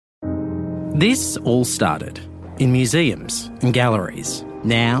This all started in museums and galleries.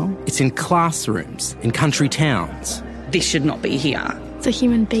 Now it's in classrooms, in country towns. This should not be here. It's a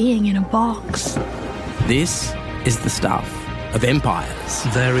human being in a box. This is the stuff of empires.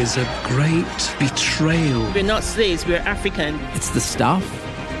 There is a great betrayal. We're not slaves, we're African. It's the stuff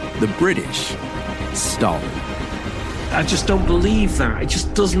the British stole. I just don't believe that. It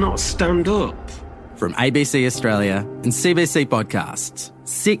just does not stand up. From ABC Australia and CBC Podcasts,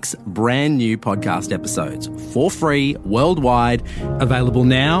 6 brand new podcast episodes for free worldwide, available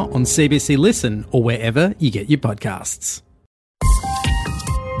now on CBC Listen or wherever you get your podcasts.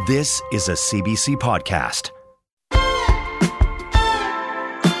 This is a CBC podcast.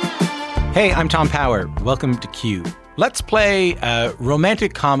 Hey, I'm Tom Power. Welcome to Q. Let's play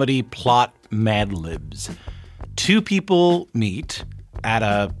romantic comedy plot Mad Libs. 2 people meet at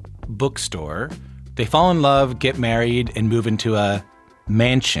a bookstore. They fall in love, get married, and move into a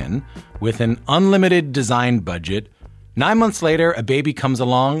mansion with an unlimited design budget. 9 months later, a baby comes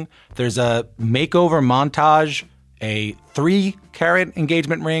along. There's a makeover montage, a 3-carat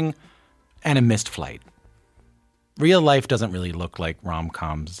engagement ring, and a missed flight. Real life doesn't really look like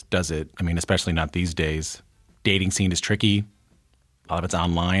rom-coms, does it? I mean, especially not these days. Dating scene is tricky. A lot of it's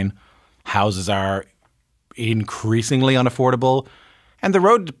online. Houses are increasingly unaffordable. And the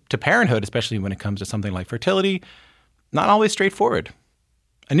road to parenthood, especially when it comes to something like fertility, not always straightforward.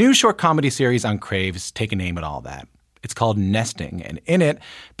 A new short comedy series on Crave has taken aim at all that. It's called Nesting, and in it,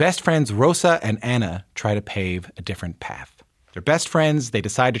 best friends Rosa and Anna try to pave a different path. They're best friends. They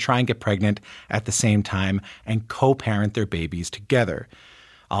decide to try and get pregnant at the same time and co-parent their babies together.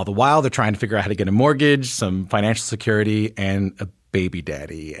 All the while, they're trying to figure out how to get a mortgage, some financial security, and a baby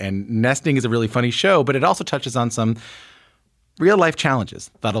daddy. And Nesting is a really funny show, but it also touches on some real-life challenges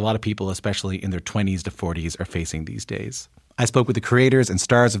that a lot of people, especially in their 20s to 40s, are facing these days. I spoke with the creators and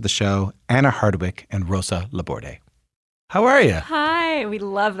stars of the show, Anna Hardwick and Rosa Labordé. How are you? Hi. We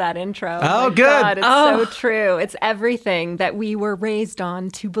love that intro. Oh, my good. God, it's so true. It's everything that we were raised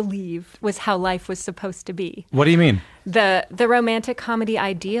on to believe was how life was supposed to be. What do you mean? The romantic comedy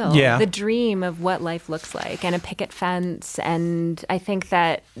ideal, Yeah. the dream of what life looks like, and a picket fence. And I think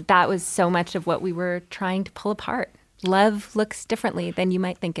that was so much of what we were trying to pull apart. Love looks differently than you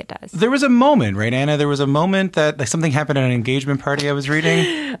might think it does. There was a moment, right, Anna? There was a moment that like something happened at an engagement party I was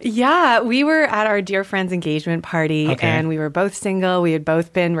reading. Yeah, we were at our dear friend's engagement party, and we were both single. We had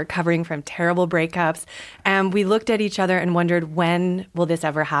both been recovering from terrible breakups, and we looked at each other and wondered, when will this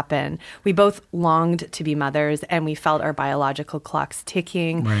ever happen? We both longed to be mothers, and we felt our biological clocks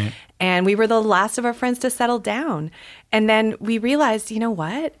ticking. Right. And we were the last of our friends to settle down. And then we realized, you know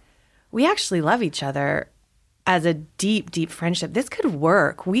what? We actually love each other as a deep, deep friendship. This could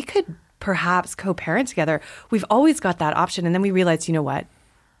work. We could perhaps co-parent together. We've always got that option. And then we realized, you know what?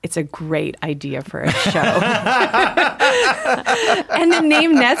 It's a great idea for a show. And the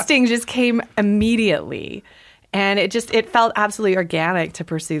name Nesting just came immediately. And it felt absolutely organic to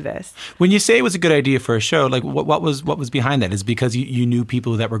pursue this. When you say it was a good idea for a show, like what was behind that? Is it because you knew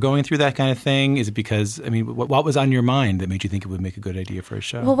people that were going through that kind of thing? Is it because, I mean, what was on your mind that made you think it would make a good idea for a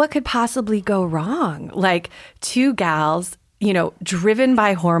show? Well, what could possibly go wrong? Like 2 gals, you know, driven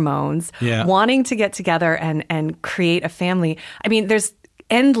by hormones, wanting to get together and create a family. I mean, there's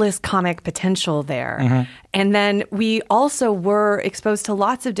endless comic potential there. Mm-hmm. And then we also were exposed to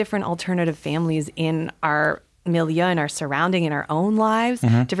lots of different alternative families in our milieu and our surrounding in our own lives,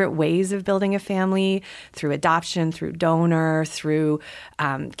 different ways of building a family through adoption, through donor, through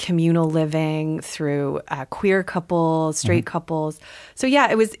communal living, through queer couples, straight couples. So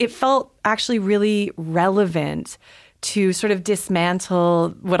yeah, it felt actually really relevant to sort of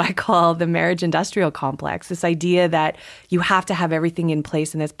dismantle what I call the marriage industrial complex, this idea that you have to have everything in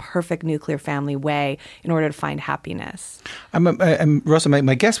place in this perfect nuclear family way in order to find happiness. Rosa,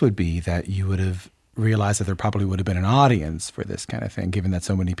 my guess would be that you would have realized that there probably would have been an audience for this kind of thing, given that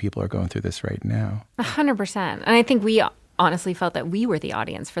so many people are going through this right now. 100%. And I think we honestly felt that we were the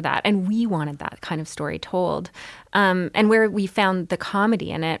audience for that, and we wanted that kind of story told. And where we found the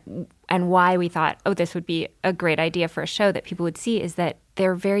comedy in it and why we thought, this would be a great idea for a show that people would see is that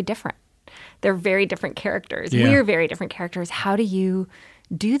they're very different. They're very different characters. Yeah. We're very different characters. How do you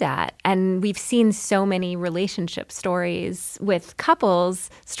do that? And we've seen so many relationship stories with couples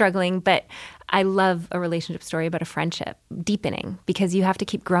struggling, but I love a relationship story about a friendship deepening, because you have to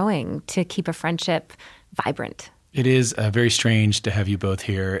keep growing to keep a friendship vibrant. It is very strange to have you both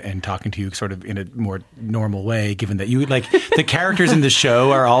here and talking to you sort of in a more normal way, given that you like the characters in the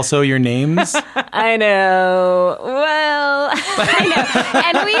show are also your names. I know. Well, I know.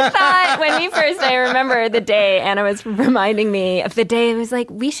 And we thought I remember the day Anna was reminding me of the day, it was like,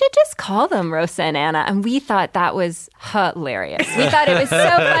 we should just call them Rosa and Anna. And we thought that was hilarious. We thought it was so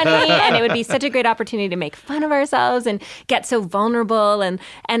funny and it would be such a great opportunity to make fun of ourselves and get so vulnerable and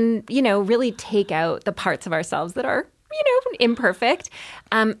really take out the parts of ourselves that are, imperfect.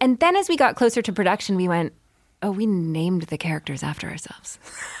 And then as we got closer to production, we went, oh, we named the characters after ourselves.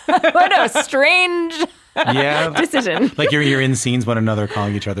 What a strange decision. Like you're in scenes one another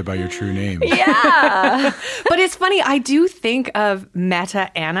calling each other by your true name. Yeah. But it's funny, I do think of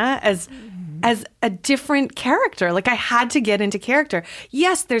Meta Anna as a different character. Like I had to get into character.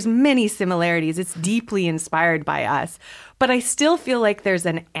 Yes, there's many similarities. It's deeply inspired by us. But I still feel like there's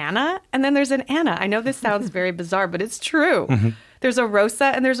an Anna and then there's an Anna. I know this sounds very bizarre, but it's true. Mm-hmm. There's a Rosa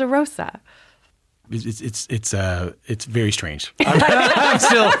and there's a Rosa. It's very strange. I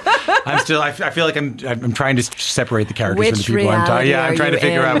feel like I'm trying to separate the characters from the people I'm talking. Yeah, I'm trying to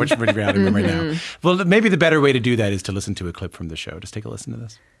figure out which reality I'm in right now. Well, maybe the better way to do that is to listen to a clip from the show. Just take a listen to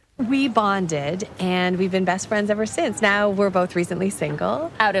this. We bonded, and we've been best friends ever since. Now we're both recently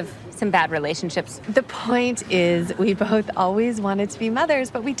single. Out of some bad relationships. The point is, we both always wanted to be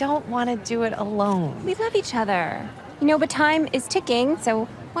mothers, but we don't want to do it alone. We love each other. But time is ticking, so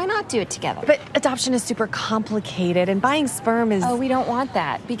why not do it together? But adoption is super complicated, and buying sperm is... Oh, we don't want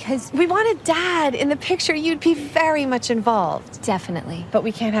that, because... We want a dad in the picture. You'd be very much involved. Definitely. But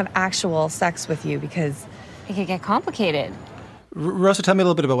we can't have actual sex with you, because... It could get complicated. Rosa, tell me a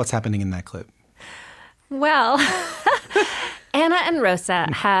little bit about what's happening in that clip. Well, Anna and Rosa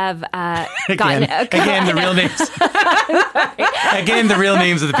have gotten... Again, the real names. Again, the real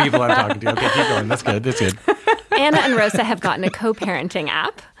names of the people I'm talking to. Okay, keep going. That's good. Anna and Rosa have gotten a co-parenting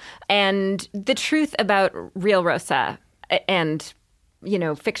app. And the truth about real Rosa and...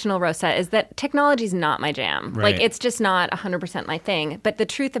 fictional Rosa is that technology is not my jam. Right. Like, it's just not 100% my thing. But the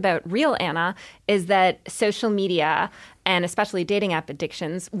truth about real Anna is that social media and especially dating app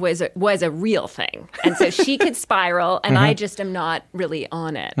addictions was a real thing. And so she could spiral, and I just am not really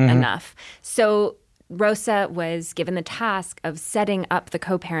on it enough. So Rosa was given the task of setting up the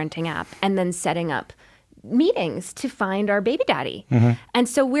co-parenting app and then setting up meetings to find our baby daddy. And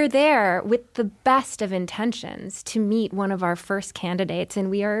so we're there with the best of intentions to meet one of our first candidates.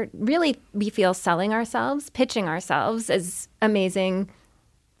 And we feel selling ourselves, pitching ourselves as amazing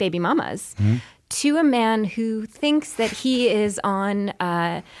baby mamas to a man who thinks that he is on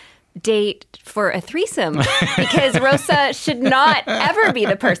a date for a threesome because Rosa should not ever be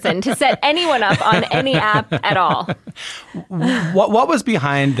the person to set anyone up on any app at all. What was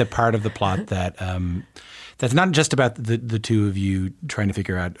behind the part of the plot that... That's not just about the two of you trying to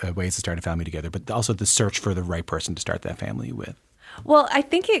figure out ways to start a family together, but also the search for the right person to start that family with. Well, I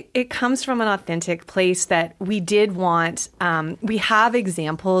think it comes from an authentic place that we did want. We have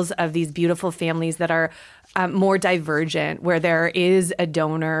examples of these beautiful families that are more divergent, where there is a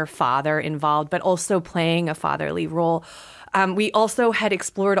donor father involved, but also playing a fatherly role. We also had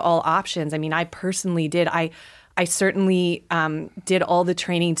explored all options. I mean, I personally did. I certainly did all the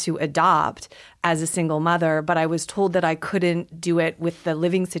training to adopt as a single mother, but I was told that I couldn't do it with the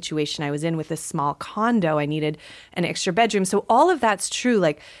living situation I was in with this small condo. I needed an extra bedroom. So all of that's true.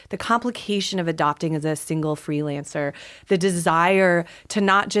 Like the complication of adopting as a single freelancer, the desire to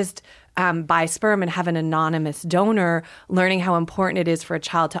not just buy sperm and have an anonymous donor, learning how important it is for a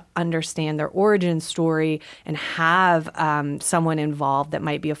child to understand their origin story and have someone involved that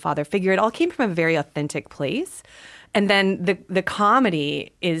might be a father figure. It all came from a very authentic place. And then the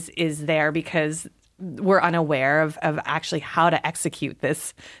comedy is there because we're unaware of actually how to execute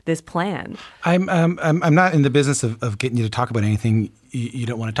this plan. I'm not in the business of getting you to talk about anything you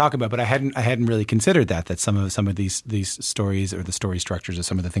don't want to talk about, but I hadn't really considered that some of these stories or the story structures or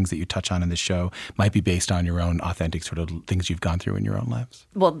some of the things that you touch on in this show might be based on your own authentic sort of things you've gone through in your own lives.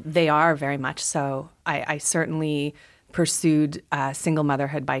 Well, they are very much so. I certainly pursued single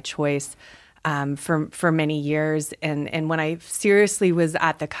motherhood by choice for many years, and when I seriously was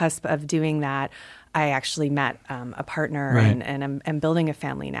at the cusp of doing that, I actually met a partner, right. and I'm building a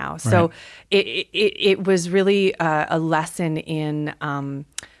family now. So it was really a lesson in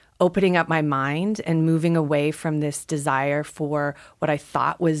opening up my mind and moving away from this desire for what I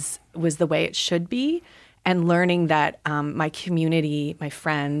thought was the way it should be, and learning that my community, my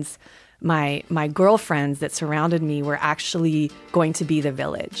friends, my girlfriends that surrounded me were actually going to be the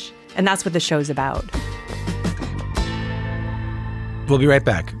village. And that's what the show's about. We'll be right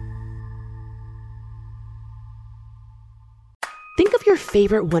back.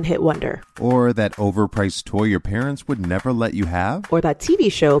 favorite one-hit wonder. Or that overpriced toy your parents would never let you have. Or that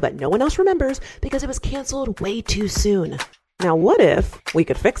TV show that no one else remembers because it was canceled way too soon. Now, what if we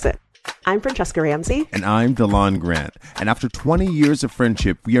could fix it? I'm Francesca Ramsey. And I'm DeLon Grant. And after 20 years of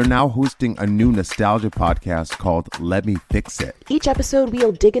friendship, we are now hosting a new nostalgia podcast called Let Me Fix It. Each episode,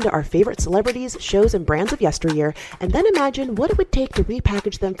 we'll dig into our favorite celebrities, shows, and brands of yesteryear, and then imagine what it would take to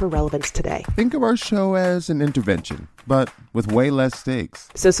repackage them for relevance today. Think of our show as an intervention, but with way less stakes.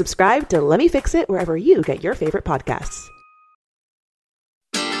 So subscribe to Let Me Fix It wherever you get your favorite podcasts.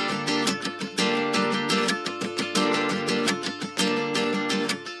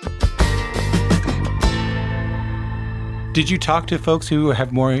 Did you talk to folks who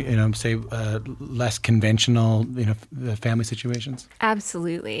have more, less conventional, family situations?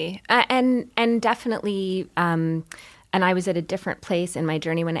 Absolutely. And definitely, and I was at a different place in my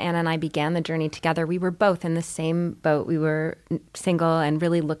journey when Anna and I began the journey together. We were both in the same boat. We were single and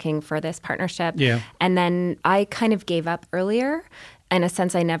really looking for this partnership. Yeah. And then I kind of gave up earlier. In a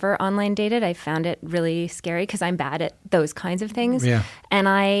sense, I never online dated. I found it really scary because I'm bad at those kinds of things. Yeah. And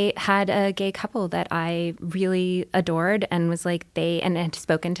I had a gay couple that I really adored and was like, and had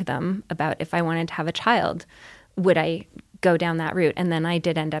spoken to them about if I wanted to have a child, would I go down that route? And then I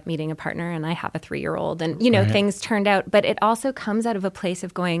did end up meeting a partner, and I have a 3-year-old. And, Right. Things turned out. But it also comes out of a place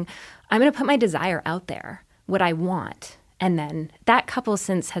of going, I'm going to put my desire out there, what I want. And then that couple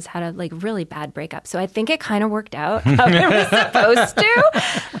since has had a really bad breakup. So I think it kind of worked out how it was supposed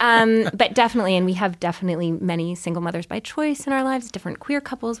to. But definitely, and we have definitely many single mothers by choice in our lives, different queer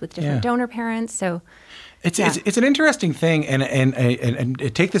couples with different donor parents. So it's an interesting thing, and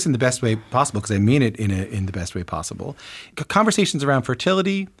take this in the best way possible, because I mean it in the best way possible. Conversations around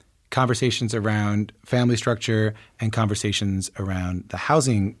fertility, conversations around family structure, and conversations around the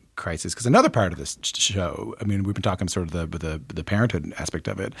housing crisis. Because another part of this show, I mean, we've been talking sort of the parenthood aspect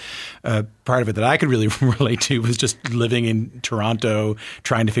of it. Part of it that I could really relate to was just living in Toronto,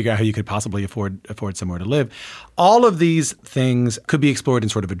 trying to figure out how you could possibly afford somewhere to live. All of these things could be explored in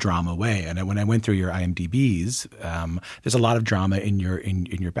sort of a drama way. And when I went through your IMDb's, there's a lot of drama in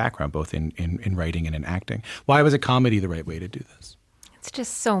your background, both in writing and in acting. Why was a comedy the right way to do this? It's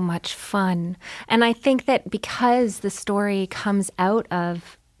just so much fun. And I think that because the story comes out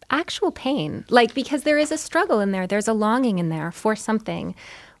of actual pain, because there is a struggle in there, there's a longing in there for something.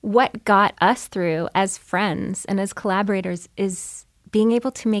 What got us through as friends and as collaborators is being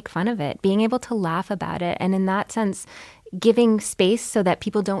able to make fun of it, being able to laugh about it, and in that sense, giving space so that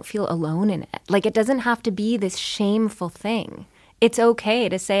people don't feel alone in it. It doesn't have to be this shameful thing. It's okay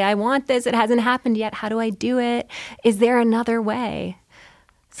to say, I want this, it hasn't happened yet, how do I do it? Is there another way?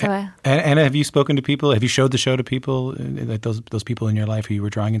 So, and have you spoken to people? Have you showed the show to people, like those people in your life who you were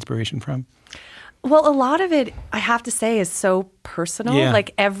drawing inspiration from? Well, a lot of it, I have to say, is so personal. Yeah.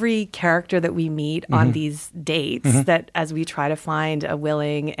 Every character that we meet on these dates, that as we try to find a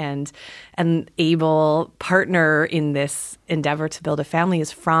willing and an able partner in this endeavor to build a family,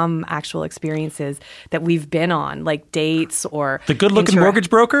 is from actual experiences that we've been on, like dates or the good-looking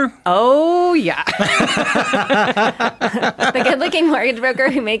mortgage broker. Oh yeah, the good-looking mortgage broker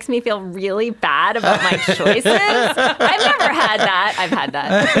who makes me feel really bad about my choices. I've never had that. I've had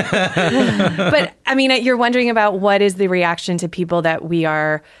that, but. I mean, you're wondering about what is the reaction to people that we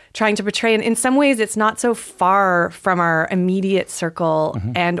are trying to portray. And in some ways, it's not so far from our immediate circle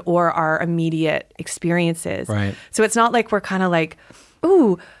and or our immediate experiences. Right. So it's not like we're kind of like,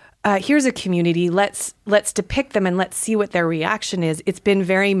 ooh, here's a community. Let's depict them and let's see what their reaction is. It's been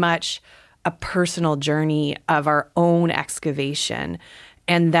very much a personal journey of our own excavation.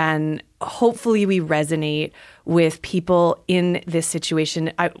 And then hopefully we resonate with people in this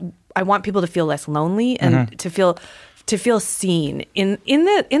situation. I want people to feel less lonely and to feel seen in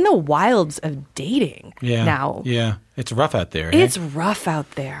the wilds of dating now. Yeah. It's rough out there. It's rough out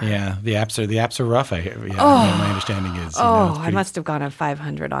there. Yeah, the apps are rough. My understanding is. I must have gone on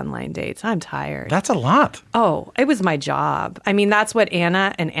 500 online dates. I'm tired. That's a lot. Oh, it was my job. I mean, that's what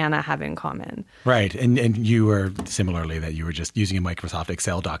Anna and Anna have in common. Right, and you were similarly that you were just using a Microsoft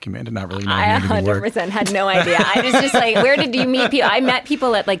Excel document and not really knowing I anything worked. 100% had no idea. I was just like, where did you meet people? I met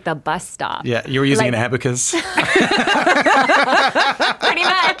people at the bus stop. Yeah, you were using an abacus. Pretty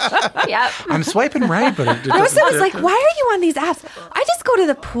much. Yep. I'm swiping right, but Rosa was like, why are you on these apps? I just go to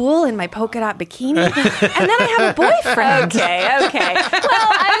the pool in my polka dot bikini, and then I have a boyfriend. Okay. Well,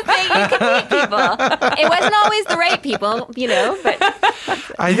 I was saying you could meet people. It wasn't always the right people, but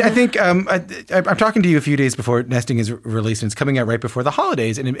I think I'm talking to you a few days before Nesting is released, and it's coming out right before the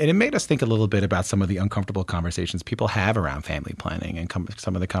holidays, and it made us think a little bit about some of the uncomfortable conversations people have around family planning and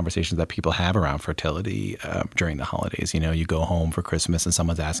some of the conversations that people have around fertility during the holidays. You go home for Christmas and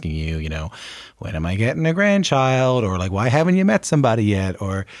someone's asking you, when am I getting a grandchild? Or like, why haven't you met somebody yet?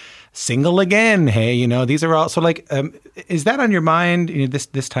 Or single again. Hey, these are all so like, is that on your mind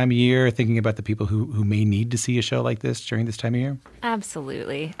this time of year, thinking about the people who may need to see a show like this during this time of year?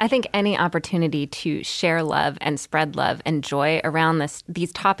 Absolutely. I think any opportunity to share love and spread love and joy around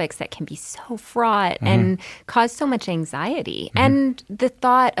these topics that can be so fraught and cause so much anxiety. And the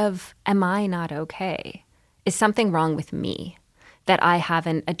thought of, am I not okay? Is something wrong with me? That I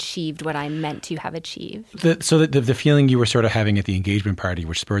haven't achieved what I meant to have achieved. So the feeling you were sort of having at the engagement party,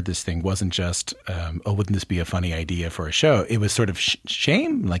 which spurred this thing, wasn't just, wouldn't this be a funny idea for a show? It was sort of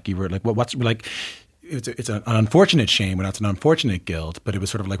shame. Like you were like, what's like, it's an unfortunate shame, and it's an unfortunate guilt. But it was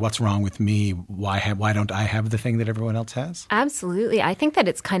sort of like, what's wrong with me? Why don't I have the thing that everyone else has? Absolutely. I think that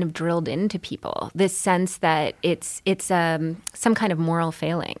it's kind of drilled into people, this sense that it's some kind of moral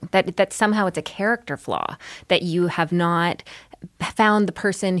failing, that somehow it's a character flaw, that you have not found the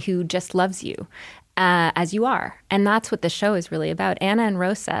person who just loves you as you are. And that's what the show is really about. Anna and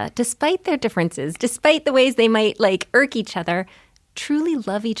Rosa, despite their differences, despite the ways they might irk each other, truly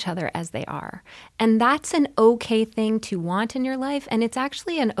love each other as they are. And that's an okay thing to want in your life. And it's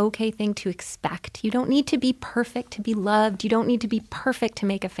actually an okay thing to expect. You don't need to be perfect to be loved. You don't need to be perfect to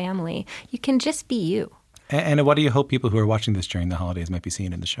make a family. You can just be you. And what do you hope people who are watching this during the holidays might be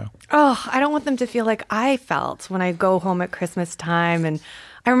seeing in the show? Oh, I don't want them to feel like I felt when I go home at Christmas time. And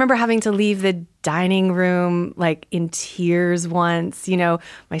I remember having to leave the dining room in tears once.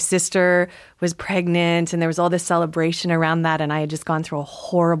 My sister was pregnant and there was all this celebration around that. And I had just gone through a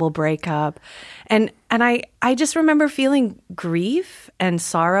horrible breakup. And I just remember feeling grief and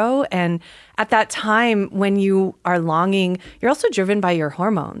sorrow. And at that time, when you are longing, you're also driven by your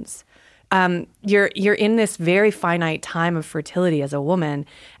hormones. You're in this very finite time of fertility as a woman,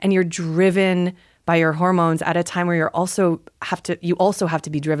 and you're driven by your hormones at a time where you also have to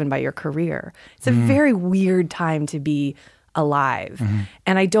be driven by your career. It's a very weird time to be alive.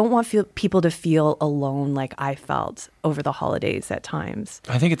 And I don't want people to feel alone like I felt over the holidays at times.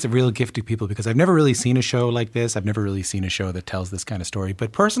 I think it's a real gift to people because I've never really seen a show like this. I've never really seen a show that tells this kind of story.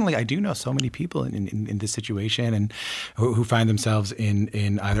 But personally, I do know so many people in this situation and who find themselves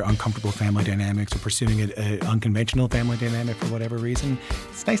in either uncomfortable family dynamics or pursuing an unconventional family dynamic for whatever reason.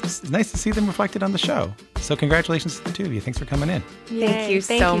 It's nice to see them reflected on the show. So congratulations to the two of you. Thanks for coming in. Thank you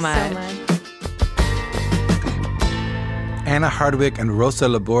so much. Anna Hardwick and Rosa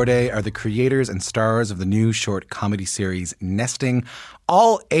Labordé are the creators and stars of the new short comedy series Nesting.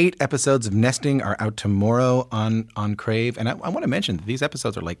 All 8 episodes of Nesting are out tomorrow on Crave. And I want to mention that these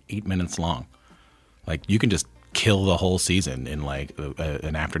episodes are 8 minutes long. You can just kill the whole season in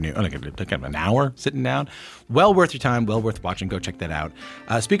an afternoon, an hour sitting down. Well worth your time, well worth watching. Go check that out.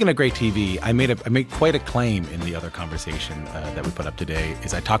 Speaking of great TV, I made quite a claim in the other conversation that we put up today.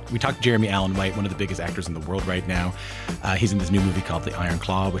 We talked to Jeremy Allen White, one of the biggest actors in the world right now. He's in this new movie called The Iron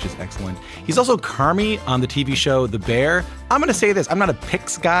Claw, which is excellent. He's also Carmy on the TV show The Bear. I'm going to say this: I'm not a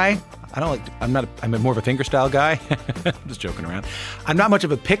Pix guy. I'm more of a fingerstyle guy. I'm just joking around. I'm not much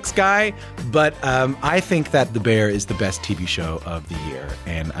of a Pix guy, but I think that The Bear is the best TV show of the year.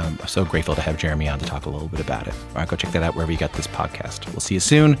 And I'm so grateful to have Jeremy on to talk a little bit about it. All right, go check that out wherever you got this podcast. We'll see you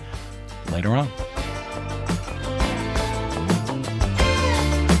soon. Later on.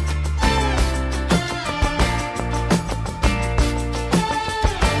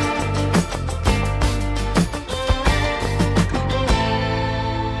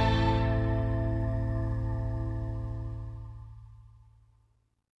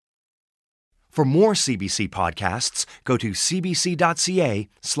 For more CBC podcasts, go to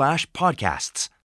cbc.ca/podcasts.